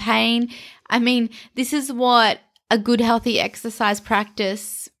you're in pain. I mean, this is what a good, healthy exercise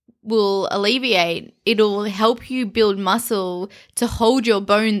practice will alleviate. It'll help you build muscle to hold your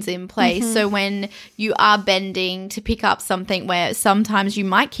bones in place. So when you are bending to pick up something where sometimes you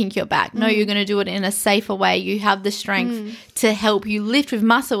might kink your back, no, you're going to do it in a safer way. You have the strength to help you lift with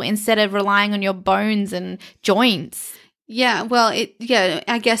muscle instead of relying on your bones and joints. Yeah, well,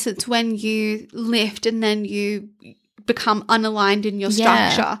 I guess it's when you lift and then you become unaligned in your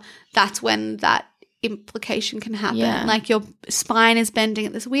structure. That's when that implication can happen. Like your spine is bending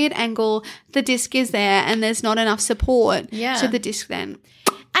at this weird angle, the disc is there, and there's not enough support to the disc then.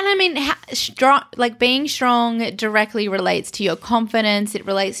 And I mean, being strong directly relates to your confidence. It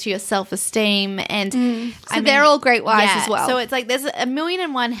relates to your self-esteem, and so they're all great whys as well. So it's like there's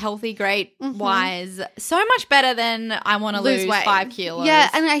 1,000,001 healthy great whys. So much better than I want to lose 5 kilos. Yeah,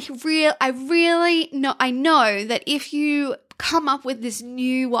 and I really know. I know that if you come up with this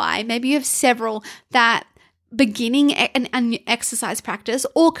new why, maybe you have several, that beginning an exercise practice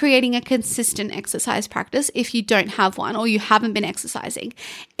or creating a consistent exercise practice, if you don't have one or you haven't been exercising,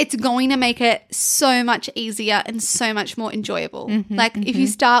 it's going to make it so much easier and so much more enjoyable. If you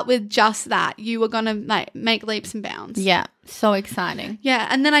start with just that, you are going to make leaps and bounds. Yeah, so exciting. Yeah,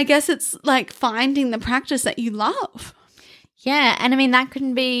 and then I guess it's like finding the practice that you love. Yeah, and I mean that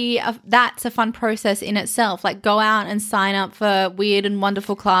can be that's a fun process in itself. Like go out and sign up for weird and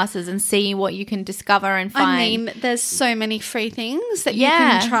wonderful classes and see what you can discover and find. I mean, there's so many free things that you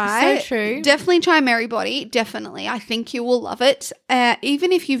can try. So true. Definitely try Merrybody. Definitely, I think you will love it.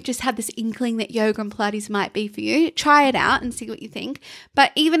 Even if you've just had this inkling that yoga and Pilates might be for you, try it out and see what you think.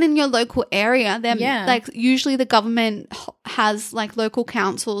 But even in your local area, like usually the government has like local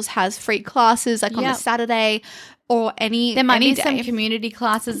councils has free classes like on a Saturday. Or there might be some community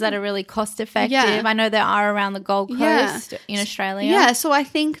classes that are really cost effective. Yeah. I know there are around the Gold Coast in Australia. Yeah, so I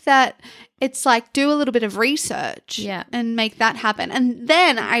think that it's like do a little bit of research and make that happen. And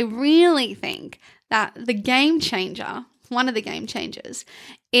then I really think that the game changer, one of the game changers,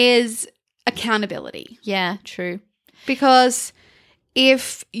 is accountability. Yeah, true. Because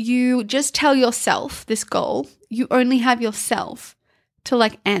if you just tell yourself this goal, you only have yourself to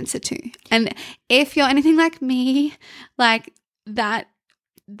like answer to. And if you're anything like me, like that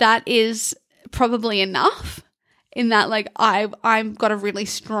is probably enough in that like I've got a really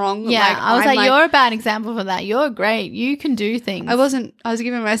strong I was like you're a bad example for that. You're great. You can do things. I was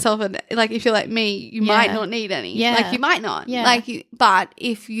giving myself like if you're like me, you might not need any. Yeah. Like you might not. Yeah. Like but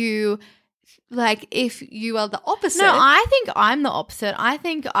if you are the opposite. No, I think I'm the opposite. I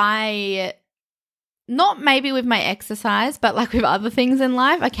think not maybe with my exercise, but like with other things in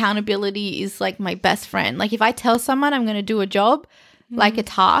life, accountability is like my best friend. Like if I tell someone I'm going to do a job, like a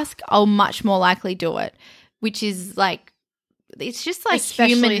task, I'll much more likely do it, which is like, it's just like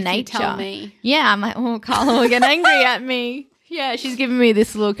especially human nature. You tell me. Yeah, I'm like, oh, Carla will get angry at me. Yeah, she's giving me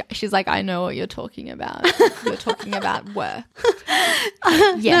this look. She's like, I know what you're talking about. You're talking about work.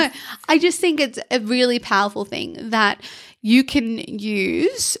 No, I just think it's a really powerful thing that you can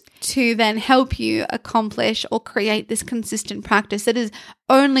use to then help you accomplish or create this consistent practice that is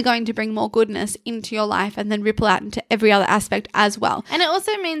only going to bring more goodness into your life and then ripple out into every other aspect as well. And it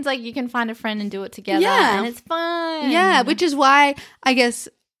also means like you can find a friend and do it together and it's fun. Yeah, which is why I guess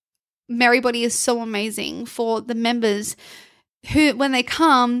Merrybody is so amazing for the members who when they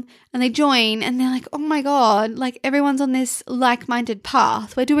come and they join and they're like, oh my God, like everyone's on this like-minded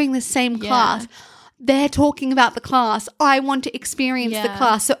path. We're doing the same class. They're talking about the class. I want to experience the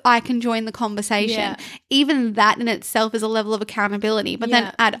class so I can join the conversation. Yeah. Even that in itself is a level of accountability. But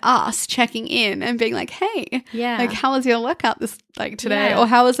then add us checking in and being like, hey, like how was your workout this like today? Yeah. Or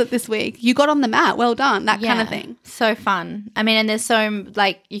how was it this week? You got on the mat. Well done. That kind of thing. So fun. I mean, and there's so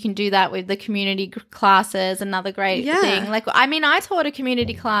like you can do that with the community classes. Another great thing. Like, I mean, I taught a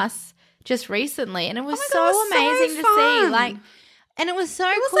community class just recently and it was so amazing to see. Like, and it was so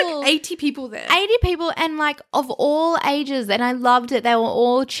cool. There was like 80 people there. 80 people and like of all ages. And I loved it. They were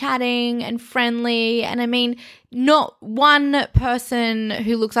all chatting and friendly. And I mean, not one person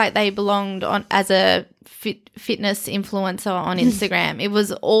who looks like they belonged on as a fitness influencer on Instagram. It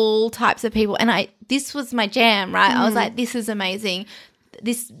was all types of people. And this was my jam, right? I was like, this is amazing.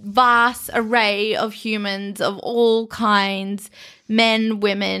 This vast array of humans of all kinds, men,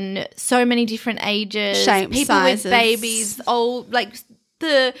 women, so many different ages, shapes, people sizes. With babies, old,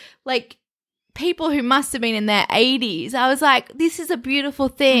 like people who must have been in their 80s. I was like, this is a beautiful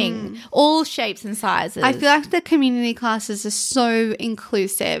thing, all shapes and sizes. I feel like the community classes are so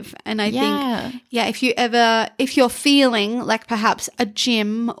inclusive, and I think, if you're feeling like perhaps a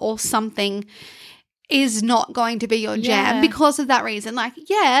gym or something is not going to be your jam because of that reason. Like,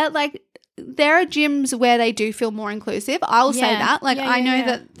 there are gyms where they do feel more inclusive. I'll say that. Like, I know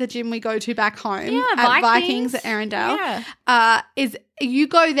that the gym we go to back home at Vikings at Arundel is you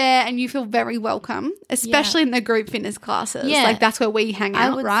go there and you feel very welcome, especially in the group fitness classes. Yeah. Like, that's where we hang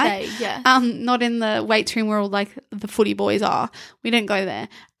out, I would right? Say, not in the weights room where all like the footy boys are. We don't go there.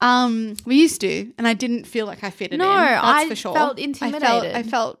 We used to, and I didn't feel like I fitted in. No, that's for sure. Felt intimidated. I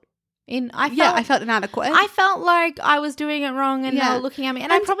felt I felt inadequate. I felt like I was doing it wrong and they were looking at me.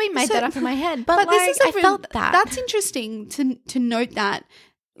 And I probably made that up in my head. But like, I felt that. That's interesting to note that.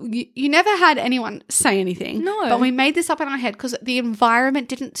 You never had anyone say anything. No. But we made this up in our head because the environment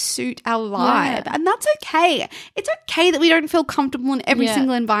didn't suit our vibe. Yeah. And that's okay. It's okay that we don't feel comfortable in every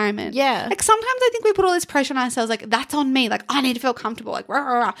single environment. Yeah. Like sometimes I think we put all this pressure on ourselves, like that's on me. Like I need to feel comfortable. Like rah,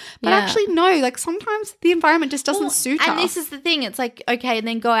 rah, rah. But actually no, like sometimes the environment just doesn't suit us. And this is the thing. It's like, okay, and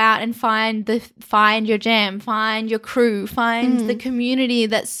then go out and find your jam, find your crew, find the community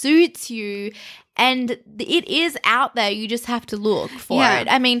that suits you. And it is out there. You just have to look for it.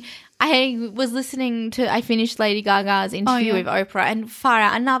 I mean, I finished Lady Gaga's interview with Oprah, and far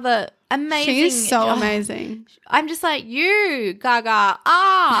out, another amazing. She is so amazing. I'm just like, you, Gaga,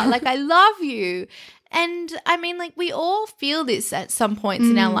 like I love you. And I mean, like, we all feel this at some points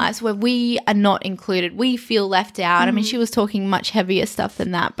in our lives where we are not included. We feel left out. I mean, she was talking much heavier stuff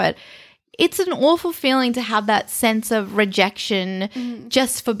than that, but it's an awful feeling to have that sense of rejection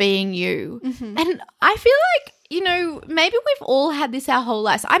just for being you. And I feel like, you know, maybe we've all had this our whole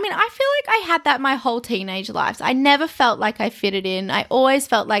lives. I mean, I feel like I had that my whole teenage lives. I never felt like I fitted in. I always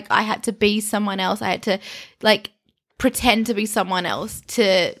felt like I had to be someone else. I had to, like, pretend to be someone else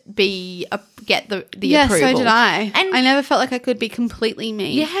to get the approval. Yeah, so did I. And I never felt like I could be completely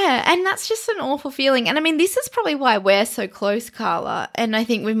me. Yeah, and that's just an awful feeling. And I mean, this is probably why we're so close, Carla, and I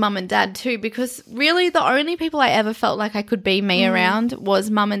think with Mum and Dad too, because really the only people I ever felt like I could be me around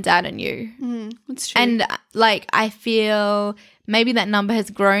was Mum and Dad and you. That's true. And like, I feel maybe that number has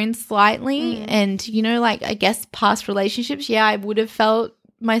grown slightly, and you know, like, I guess past relationships, yeah, I would have felt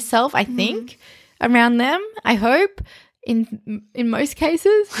myself, I think, around them, I hope, in most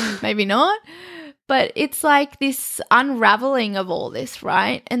cases, maybe not. But it's like this unraveling of all this,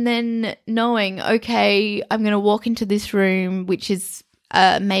 right? And then knowing, okay, I'm going to walk into this room, which is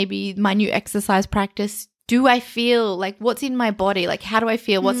maybe my new exercise practice. Do I feel like, what's in my body? Like, how do I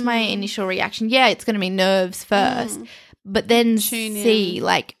feel? What's my initial reaction? Yeah, it's going to be nerves first. But then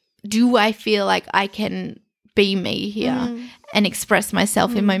like, do I feel like I can be me here and express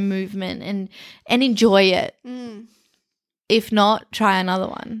myself in my movement and enjoy it? If not, try another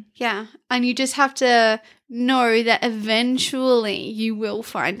one. Yeah. And you just have to know that eventually you will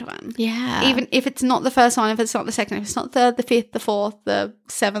find one. Yeah. Even if it's not the first one, if it's not the second, if it's not the third, the fifth, the fourth, the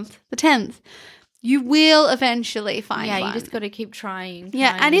seventh, the 10th, you will eventually find one. Yeah, you just got to keep trying.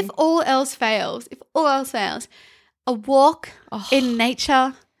 Yeah. And if all else fails, a walk in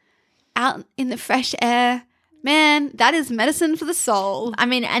nature, out in the fresh air, man, that is medicine for the soul. I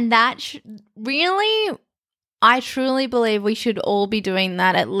mean, and that really, I truly believe we should all be doing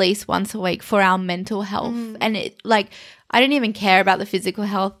that at least once a week for our mental health. And it, like, I don't even care about the physical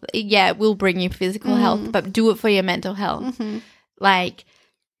health. Yeah, it will bring you physical health, but do it for your mental health. Like,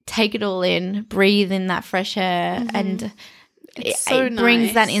 take it all in, breathe in that fresh air, and it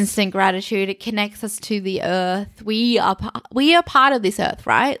brings that instant gratitude. It connects us to the earth. We are part of this earth,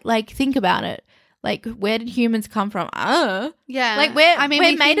 right? Like, think about it. Like, where did humans come from? Yeah. Like, we're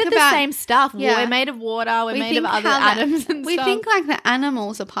made of the same stuff. Yeah. We're made of water. We're made of other atoms and we stuff. think like the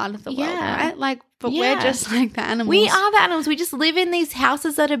animals are part of the world, right? Like, but we're just like the animals. We are the animals. We just live in these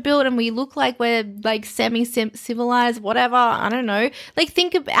houses that are built and we look like we're like semi-civilized, whatever. I don't know. Like,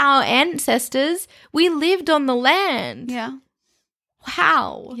 think of our ancestors. We lived on the land. Yeah.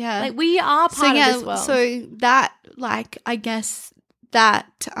 How? Yeah. Like, we are part of this world. So that, like, I guess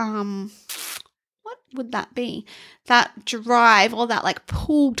that, what would that be? That drive or that, like,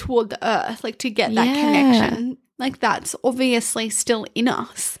 pull toward the earth, like, to get that connection. Like, that's obviously still in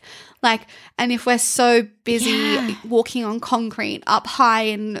us. Like, and if we're so busy walking on concrete up high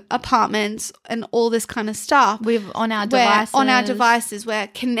in apartments and all this kind of stuff. We're on our devices. We're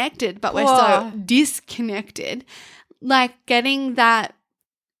connected, but we're so disconnected. Like, getting that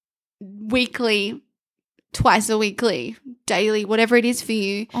weekly, twice a weekly, daily, whatever it is for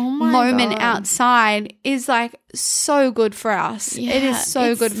you, moment outside is, like, so good for us. Yeah, it is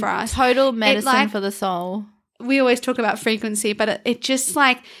so good for us. Total medicine for the soul. We always talk about frequency, but it just,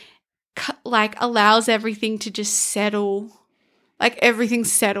 like allows everything to just settle. Like, everything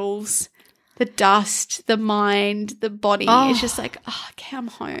settles. The dust, the mind, the body. It's just like, okay, I'm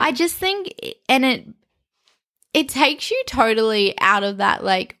home. I just think, and it takes you totally out of that,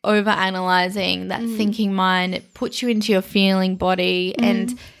 like, over-analyzing, that thinking mind. It puts you into your feeling body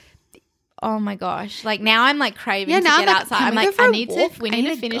and oh my gosh. Like, now I'm, like, craving to get outside. I'm like, we need to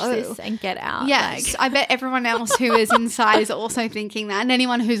finish this and get out. Yes. Like, I bet everyone else who is inside is also thinking that. And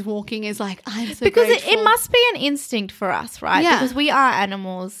anyone who's walking is like, I'm so because grateful. It must be an instinct for us, right? Yeah. Because we are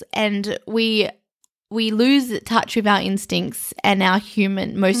animals and we lose touch with our instincts and our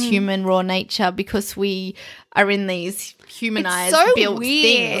most human raw nature because we are in these humanized built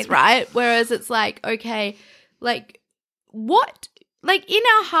things, right? Whereas it's like, okay, like, what? Like, in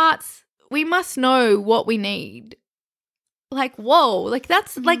our hearts, we must know what we need. Like, whoa, like,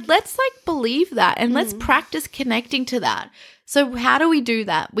 that's like, let's, like, believe that and let's practice connecting to that. So how do we do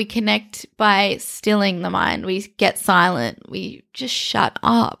that? We connect by stilling the mind. We get silent. We just shut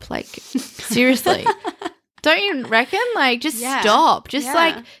up. Like, seriously. Don't you reckon? Like, just stop. Just,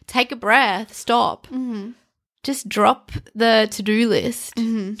 like, take a breath. Stop. Just drop the to-do list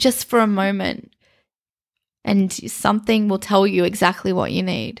just for a moment. And something will tell you exactly what you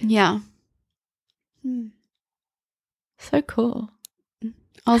need. Yeah. So cool.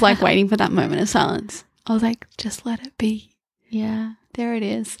 I was, like, waiting for that moment of silence. I was like, just let it be. Yeah. There it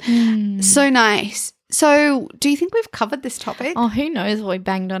is. So nice. So do you think we've covered this topic? Oh, who knows what we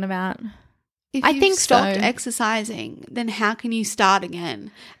banged on about? If I you've think stopped so. exercising, then how can you start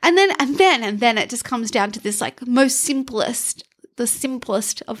again? And then it just comes down to this like the simplest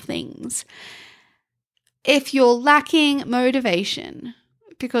of things. If you're lacking motivation,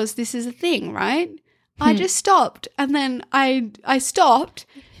 because this is a thing, right? I just stopped, and then I stopped,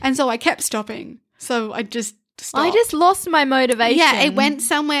 and so I kept stopping. So I just stopped. I just lost my motivation. Yeah, it went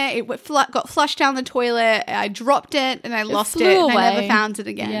somewhere. It got flushed down the toilet. I dropped it, and I lost it. flew And I never away. found it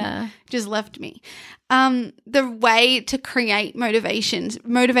again. Yeah. It just left me. The way to create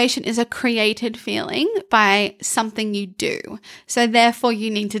motivation is a created feeling by something you do. So therefore, you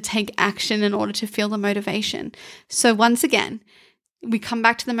need to take action in order to feel the motivation. So once again, we come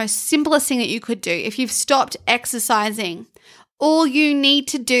back to the most simplest thing that you could do. If you've stopped exercising, all you need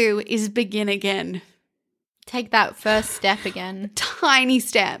to do is begin again. Take that first step again. Tiny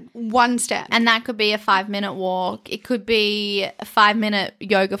step, one step. And that could be a 5-minute walk. It could be a 5-minute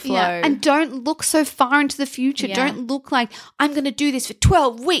yoga flow. Yeah. And don't look so far into the future. Yeah. Don't look like I'm going to do this for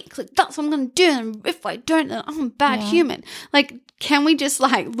 12 weeks. Like that's what I'm going to do. And if I don't, then I'm a bad human. Like, can we just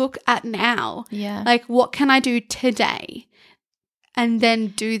like look at now? Yeah. Like, what can I do today? And then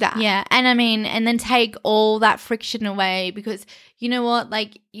do that. Yeah. And I mean, and then take all that friction away, because you know what?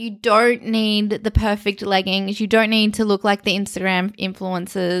 Like, you don't need the perfect leggings. You don't need to look like the Instagram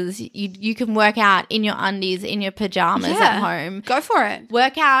influencers. You can work out in your undies, in your pajamas at home. Go for it.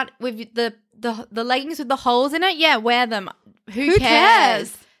 Work out with the leggings with the holes in it. Yeah, wear them. Who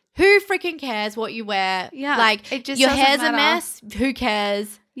cares? Who freaking cares what you wear? Yeah. Like, it just your doesn't hair's matter. a mess. Who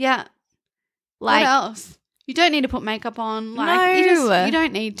cares? Yeah. Like, what else? You don't need to put makeup on. Like, No. you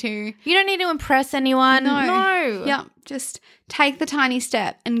don't need to. you don't need to impress anyone. No. Yeah, just take the tiny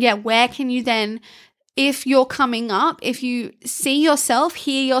step. And yeah, where can you then, if you're coming up, if you see yourself,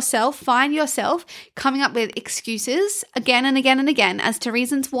 hear yourself, find yourself coming up with excuses again and again and again as to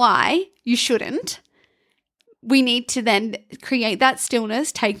reasons why you shouldn't, we need to then create that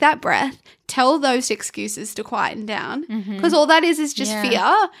stillness, take that breath, tell those excuses to quieten down. Because all that is just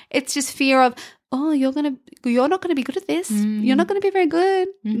fear. It's just fear of, oh, you're not gonna be good at this. You're not gonna be very good.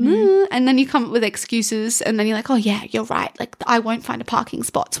 And then you come up with excuses, and then you're like, oh yeah, you're right. Like, I won't find a parking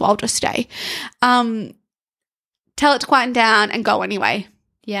spot, so I'll just stay. Tell it to quieten down and go anyway.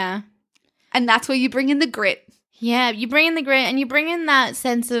 Yeah. And that's where you bring in the grit. Yeah, you bring in the grit, and you bring in that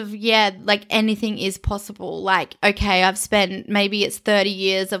sense of, like anything is possible. Like, okay, I've spent, maybe it's 30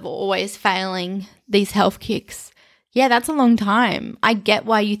 years of always failing these health kicks. Yeah, that's a long time. I get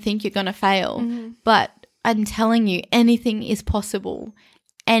why you think you're going to fail, but I'm telling you, anything is possible.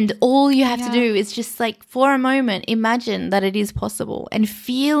 And all you have to do is just like, for a moment, imagine that it is possible and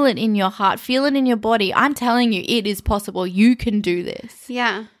feel it in your heart, feel it in your body. I'm telling you, it is possible. You can do this.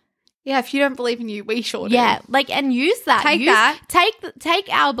 Yeah. Yeah, if you don't believe in you, we sure do. Yeah, like, and use that. Take that. Take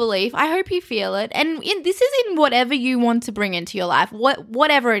our belief. I hope you feel it. And this is in whatever you want to bring into your life,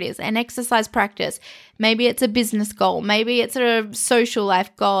 whatever it is, an exercise practice. Maybe it's a business goal. Maybe it's a social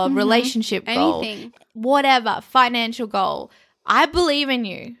life goal, a relationship goal. Anything. Whatever, financial goal. I believe in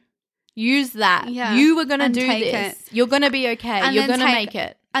you. Use that. Yeah. You are going to And do take this. it. You're going to be okay. And You're then going to take- make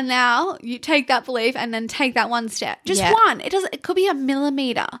it. And now you take that belief and then take that one step. Just Yeah. one. It could be a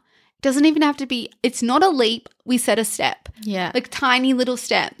millimeter. It doesn't even have to be, it's not a leap. We set a step. Yeah. Like tiny little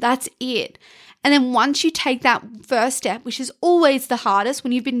step. That's it. And then once you take that first step, which is always the hardest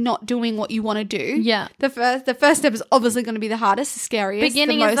when you've been not doing what you want to do. Yeah. The first step is obviously going to be the hardest, the scariest.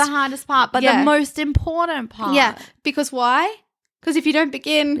 Beginning is the hardest part, but Yeah. the most important part. Yeah. Because why? Because if you don't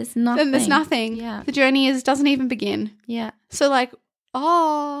begin, There's then there's nothing. nothing. Yeah. The journey doesn't even begin. Yeah. So like,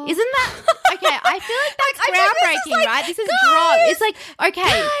 oh. Isn't that okay? I feel like that's I feel this is groundbreaking, like, right? This is guys, drop. It's like, okay,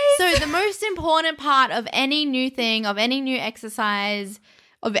 guys. so the most important part of any new thing, of any new exercise,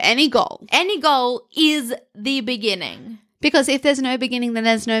 Of any goal. is the beginning. Because if there's no beginning, then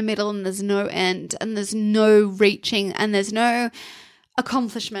there's no middle and there's no end and there's no reaching and there's no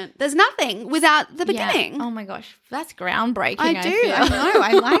accomplishment. There's nothing without the beginning. Yeah. Oh my gosh, that's groundbreaking. I do. feel. I know.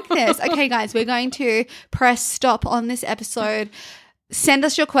 I like this. Okay, guys, we're going to press stop on this episode. Send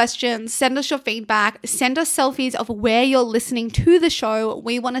us your questions. Send us your feedback. Send us selfies of where you're listening to the show.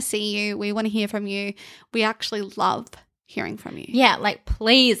 We want to see you. We want to hear from you. We actually love hearing from you. Yeah, like,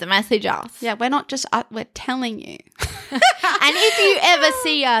 please message us. Yeah, we're not just we're telling you. And if you ever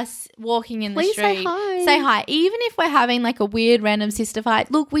see us walking in the Please say street, hi. say hi. Even if we're having like a weird random sister fight,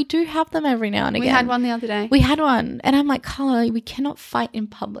 look, we do have them every now and again. We had one the other day. We had one. And I'm like, Carla, we cannot fight in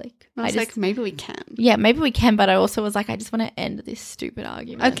public. I was like, maybe we can. Yeah, maybe we can, but I also was like, I just want to end this stupid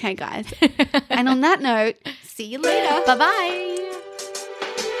argument. Okay, guys. And on that note, see you later. Bye-bye.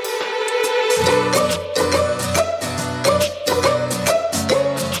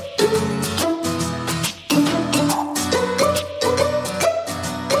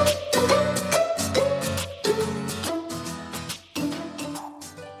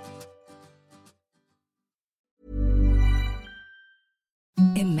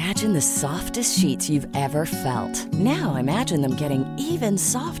 Imagine the softest sheets you've ever felt. Now imagine them getting even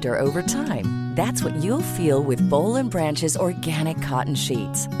softer over time. That's what you'll feel with Boll & Branch's organic cotton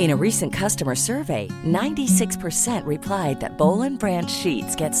sheets. In a recent customer survey, 96% replied that Boll & Branch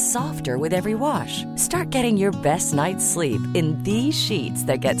sheets get softer with every wash. Start getting your best night's sleep in these sheets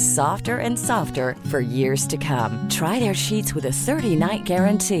that get softer and softer for years to come. Try their sheets with a 30-night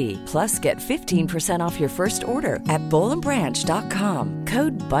guarantee. Plus, get 15% off your first order at bollandbranch.com.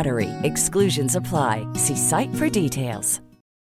 Code BUTTERY. Exclusions apply. See site for details.